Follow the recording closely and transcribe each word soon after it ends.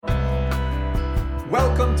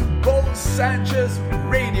Welcome to Bo Sanchez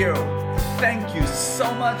Radio. Thank you so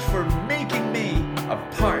much for making me a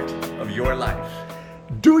part of your life.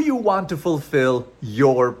 Do you want to fulfill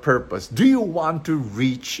your purpose? Do you want to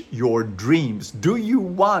reach your dreams? Do you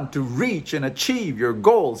want to reach and achieve your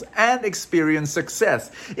goals and experience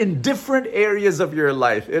success in different areas of your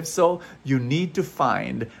life? If so, you need to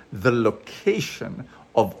find the location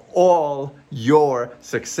of all your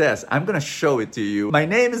success. I'm going to show it to you. My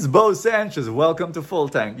name is Bo Sanchez. Welcome to Full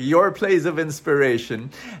Tank, your place of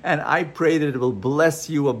inspiration. And I pray that it will bless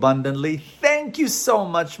you abundantly. Thank you so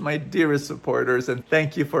much, my dearest supporters, and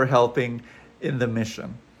thank you for helping in the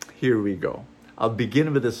mission. Here we go. I'll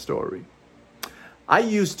begin with a story. I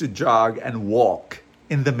used to jog and walk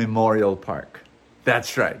in the Memorial Park.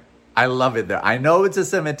 That's right. I love it there. I know it's a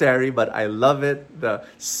cemetery, but I love it. The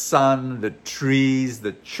sun, the trees,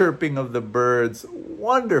 the chirping of the birds,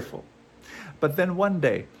 wonderful. But then one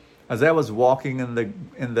day, as I was walking in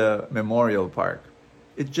the Memorial Park,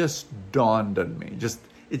 it just dawned on me.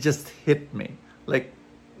 It just hit me like,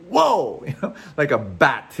 whoa, like a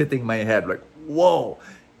bat hitting my head. Like, whoa.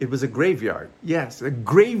 It was a graveyard. Yes, a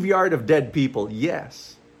graveyard of dead people.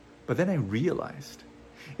 Yes. But then I realized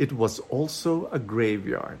it was also a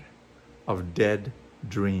graveyard of dead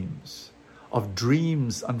dreams, of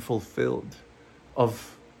dreams unfulfilled,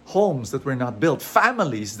 of homes that were not built,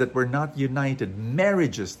 families that were not united,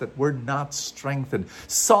 marriages that were not strengthened,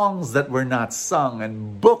 songs that were not sung,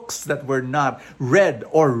 and books that were not read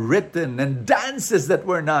or written, and dances that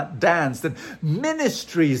were not danced, and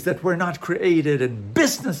ministries that were not created, and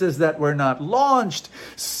businesses that were not launched.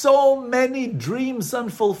 So many dreams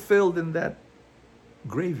unfulfilled in that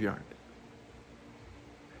graveyard.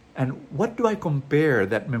 And what do I compare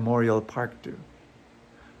that Memorial Park to?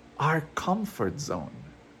 Our comfort zone.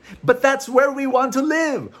 But that's where we want to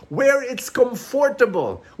live, where it's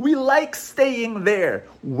comfortable. We like staying there,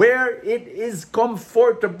 where it is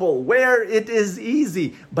comfortable, where it is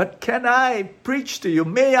easy. But can I preach to you,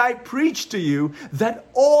 may I preach to you that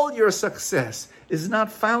all your success is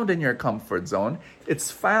not found in your comfort zone.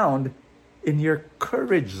 It's found in your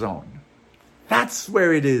courage zone. That's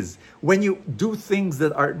where it is. When you do things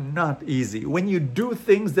that are not easy, when you do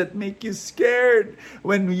things that make you scared,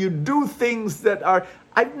 when you do things that are,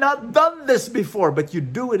 I've not done this before, but you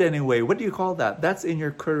do it anyway. What do you call that? That's in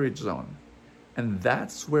your courage zone. And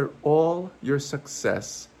that's where all your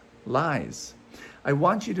success lies. I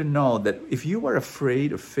want you to know that if you are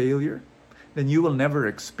afraid of failure, then you will never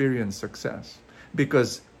experience success.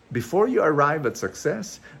 Because before you arrive at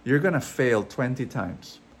success, you're going to fail 20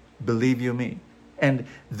 times. Believe you me. And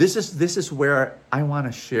this is where I want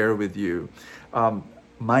to share with you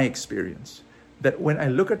my experience. That when I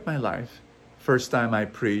look at my life, first time I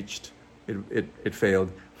preached, it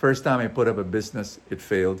failed. First time I put up a business, it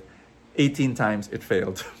failed. 18 times it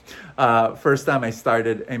failed. First time I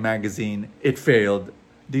started a magazine, it failed.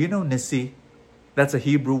 Do you know Nisi? That's a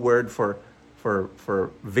Hebrew word for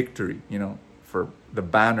victory, for the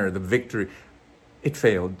banner, the victory. It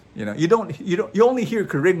failed. You only hear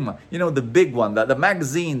Kerygma, the big one, the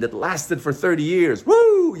magazine that lasted for 30 years.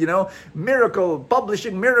 Woo! Miracle,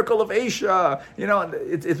 publishing miracle of Asia.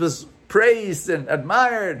 It was praised and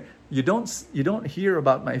admired. You don't hear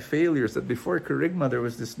about my failures. That before Kerygma there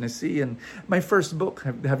was this Nisi and my first book.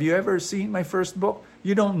 Have you ever seen my first book?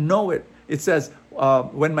 You don't know it. It says,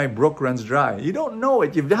 when my brook runs dry. You don't know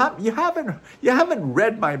it. You haven't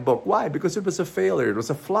read my book. Why? Because it was a failure. It was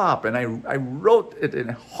a flop. And I wrote it in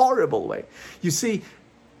a horrible way. You see,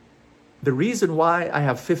 the reason why I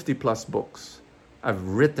have 50 plus books, I've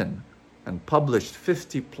written and published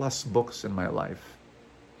 50 plus books in my life,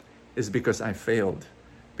 is because I failed.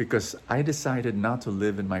 Because I decided not to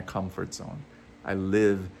live in my comfort zone. I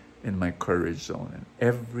live in my courage zone. And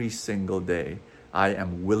every single day, I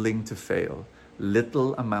am willing to fail,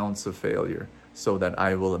 little amounts of failure, so that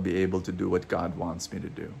I will be able to do what God wants me to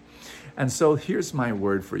do. And so here's my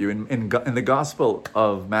word for you. In the Gospel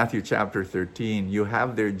of Matthew chapter 13, you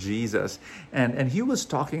have there Jesus, and he was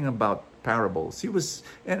talking about parables.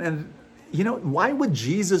 Why would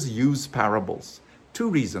Jesus use parables? Two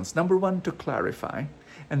reasons. Number one, to clarify,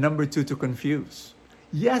 and number two, to confuse.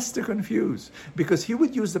 Yes, to confuse, because he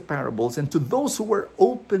would use the parables, and to those who were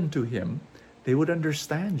open to him, they would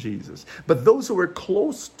understand Jesus. But those who were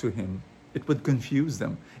close to him, it would confuse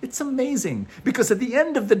them. It's amazing, because at the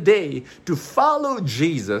end of the day, to follow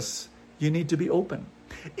Jesus, you need to be open.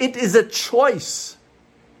 It is a choice.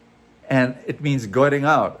 And it means getting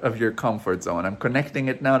out of your comfort zone. I'm connecting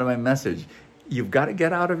it now to my message. You've got to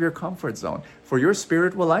get out of your comfort zone. For your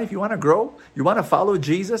spiritual life, you want to grow, you want to follow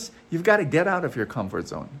Jesus, you've got to get out of your comfort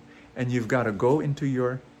zone. And you've got to go into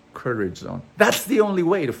your courage zone. That's the only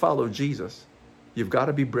way to follow Jesus. You've got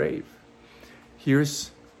to be brave.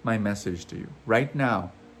 Here's my message to you. Right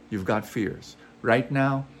now, you've got fears. Right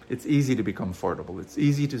now, it's easy to be comfortable. It's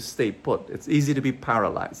easy to stay put. It's easy to be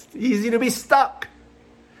paralyzed. It's easy to be stuck.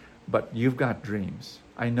 But you've got dreams.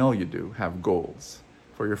 I know you do have goals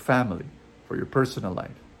for your family, for your personal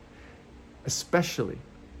life, especially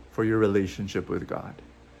for your relationship with God.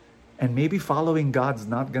 And maybe following God's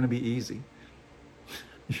not going to be easy.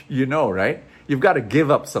 You know, right? You've got to give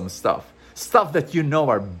up some stuff. Stuff that you know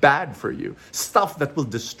are bad for you. Stuff that will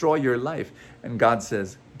destroy your life. And God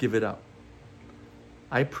says, give it up.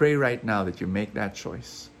 I pray right now that you make that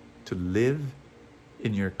choice to live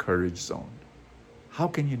in your courage zone. How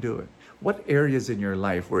can you do it? What areas in your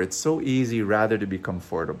life where it's so easy rather to be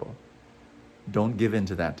comfortable? Don't give in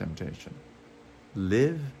to that temptation.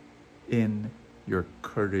 Live in your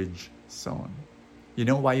courage zone. You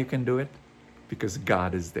know why you can do it? Because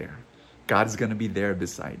God is there. God is going to be there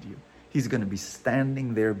beside you. He's going to be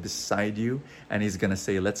standing there beside you, and He's going to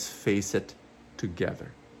say, let's face it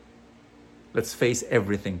together. Let's face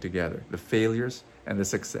everything together. The failures and the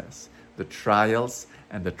success. The trials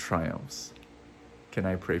and the triumphs. Can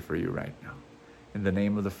I pray for you right now? In the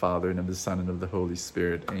name of the Father, and of the Son, and of the Holy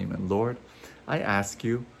Spirit. Amen. Lord, I ask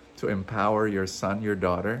you to empower your son, your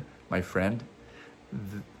daughter, my friend,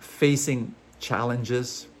 facing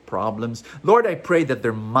challenges, problems. Lord, I pray that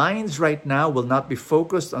their minds right now will not be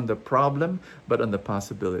focused on the problem, but on the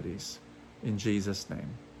possibilities. In Jesus'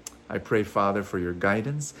 name. I pray, Father, for your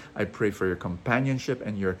guidance. I pray for your companionship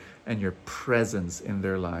and your presence in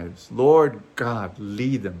their lives. Lord God,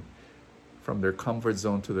 lead them from their comfort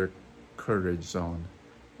zone to their courage zone.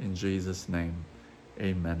 In Jesus' name,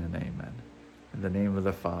 amen and amen. In the name of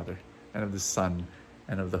the Father, and of the Son,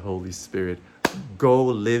 and of the Holy Spirit, go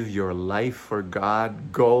live your life for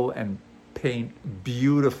God. Go and paint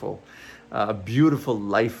beautiful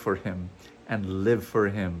life for Him, and live for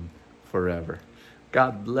Him forever.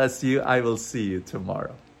 God bless you. I will see you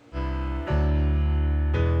tomorrow.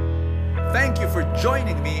 Thank you for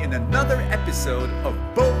joining me in another episode of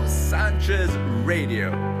Bo Sanchez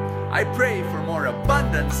Radio. I pray for more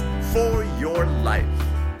abundance for your life.